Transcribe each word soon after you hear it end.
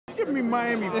giving me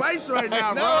Miami Vice right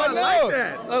now, bro. I like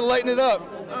that. I'll lighten it up.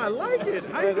 I like it.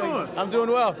 How you doing? I'm doing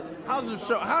well. How's the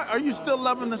show? Are you still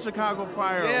loving the Chicago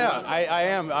Fire? Yeah, I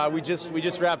am. We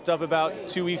just wrapped up about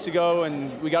 2 weeks ago,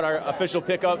 and we got our official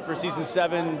pickup for season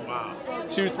 7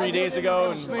 2-3 days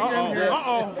ago. And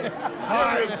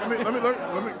Hi. Let me look.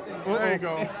 There you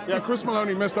go. Yeah, Chris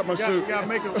Maloney messed up my suit. We gotta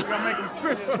make him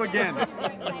crisp again.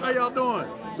 How y'all doing?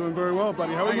 Doing very well,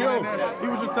 buddy. How are you? He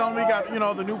was just telling me he got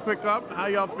the new pickup. How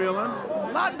y'all feeling?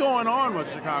 A lot going on with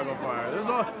Chicago Fire.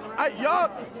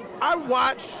 I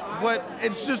watch, but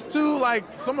it's just too like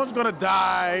someone's gonna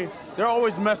die. They're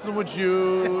always messing with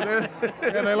you. Yeah,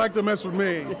 they like to mess with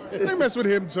me. They mess with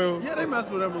him too. Yeah, they mess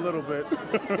with him a little bit.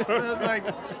 Like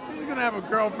he's gonna have a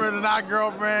girlfriend and not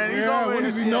girlfriend. When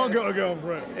does he not got a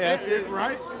girlfriend? Yeah, it's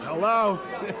right. Hello.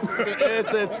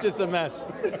 it's just a mess.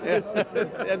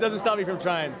 It doesn't stop me from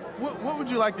trying. What would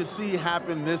you like to see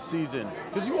happen this season?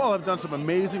 Because you all have done some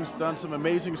amazing stunts, some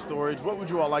amazing stories. What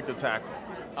would you all like to tackle?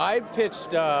 I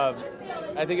pitched, I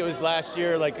think it was last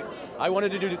year, like I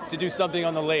wanted to do something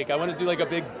on the lake. I wanted to do like a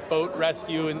big boat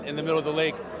rescue in the middle of the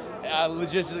lake.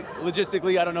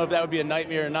 Logistically, I don't know if that would be a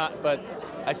nightmare or not, but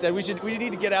I said we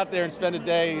need to get out there and spend a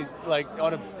day like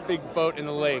on a big boat in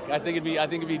the lake. I think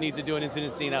it'd be neat to do an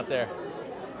incident scene out there.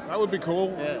 That would be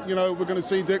cool. Yeah. We're going to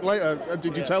see Dick later.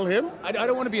 Did you tell him? I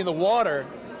don't want to be in the water,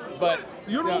 but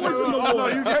You're always in the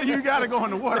water. No, you got to go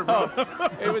in the water, bro.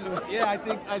 it was. Yeah, I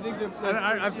think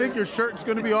I think your shirt's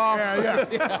going to be off.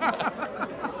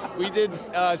 Yeah. We did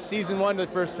season 1, the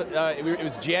first. It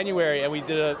was January, and we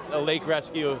did a lake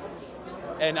rescue,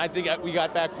 and I think we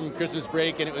got back from Christmas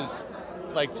break, and it was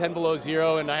like 10 below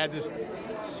zero, and I had this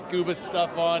scuba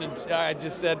stuff on, and I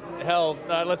just said, "Hell,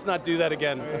 let's not do that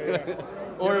again."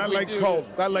 Or that lake's cold.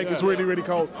 That lake is really, really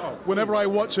cold. Whenever I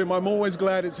watch him, I'm always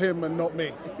glad it's him and not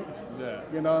me.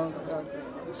 Yeah.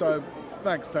 So,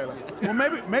 thanks, Taylor. Well,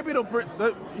 maybe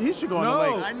he should go on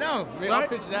the lake. I know. Maybe Right? I'll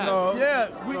pitch that. No. Yeah.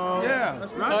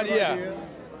 That's Right? not a good yeah. idea.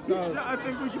 No. Yeah, I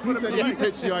think we should He put him said in you the lake.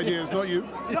 pitched the ideas, not you.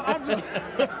 No,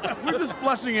 we're just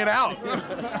flushing it out.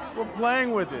 We're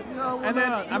playing with it. No, we're and then,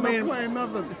 not. I We're mean, not playing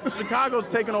nothing. Chicago's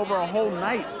taken over a whole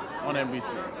night on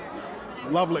NBC.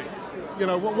 Lovely.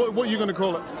 What are you going to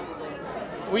call it?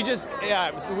 We just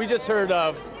heard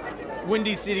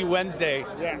Windy City Wednesday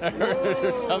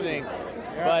or something.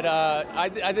 But I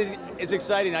think it's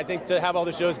exciting. I think to have all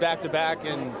the shows back to back,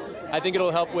 and I think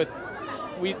it'll help with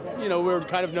we're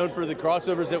kind of known for the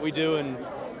crossovers that we do, and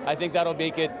I think that'll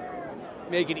make it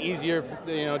easier,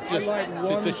 just I like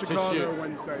one to Chicago shoot.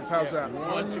 Wednesdays. How's that?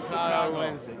 One Chicago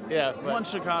Wednesday. Yeah. One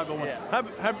Chicago one. Yeah.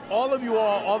 Have all of you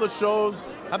all the shows,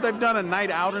 have they done a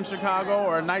night out in Chicago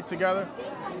or a night together?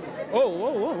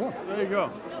 Whoa. There you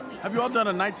go. Have you all done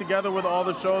a night together with all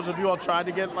the shows? Have you all tried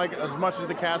to get like as much as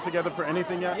the cast together for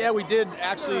anything yet? Yeah, we did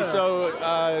actually. Yeah.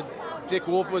 So Dick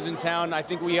Wolf was in town. I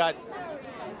think we got.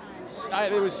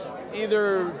 It was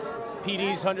either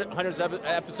PD's 100th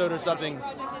episode or something,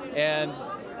 and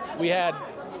we had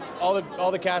all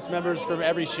the cast members from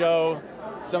every show,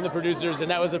 some of the producers,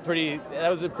 and that was a pretty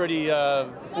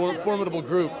formidable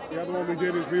group. The other one we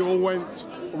did is we all went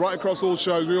right across all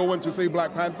shows. We all went to see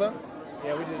Black Panther.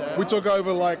 Yeah, we did that. We took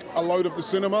over like a load of the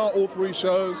cinema, all 3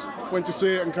 shows, went to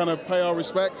see it and kind of pay our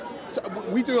respects. So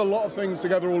we do a lot of things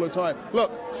together all the time.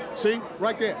 Look, see,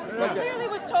 right there, right there. Clearly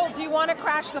was told, do you want to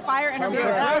crash the fire interview? Come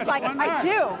And I was on. like, I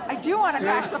do want to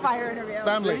crash the fire interview.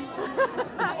 Family.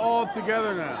 All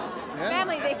together now. Yeah.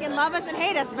 Family, they can love us and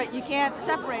hate us, but you can't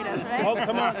separate us, right? Oh,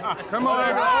 come on. Come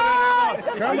on. Oh,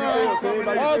 Come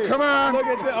on. Oh, come on. Look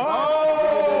at this.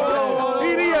 Oh!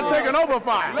 PD has taken over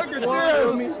fire. Look at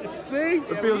this. See?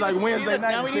 It feels like Wednesday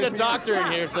night. Now we need a doctor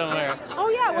in here somewhere. Oh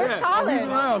yeah, where's Colin? He's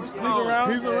around.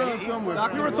 He's around somewhere.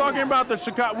 You were talking about the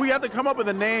Chicago. We had to come up with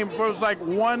a name. It was like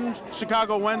one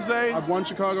Chicago Wednesday. I've won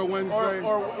Chicago Wednesday.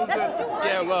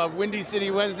 Yeah, well, Windy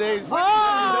City Wednesdays.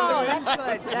 Oh, that's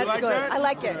good. That's like good. that? I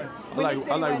like it.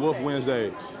 I like Wolf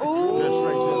Wednesdays. Wolf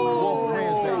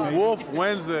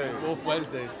Wednesday. Wolf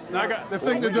Wednesdays. Now I got, The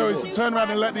thing to do is to turn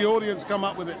around and let the audience come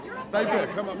up with it. They've got to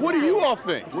come up what with do you all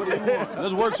think? What do you want?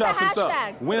 Let's workshop some stuff.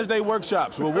 hashtag? Wednesday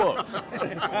workshops with Wolf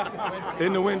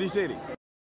in the Windy City.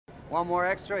 Want more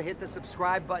extra? Hit the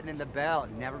subscribe button and the bell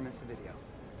and never miss a video.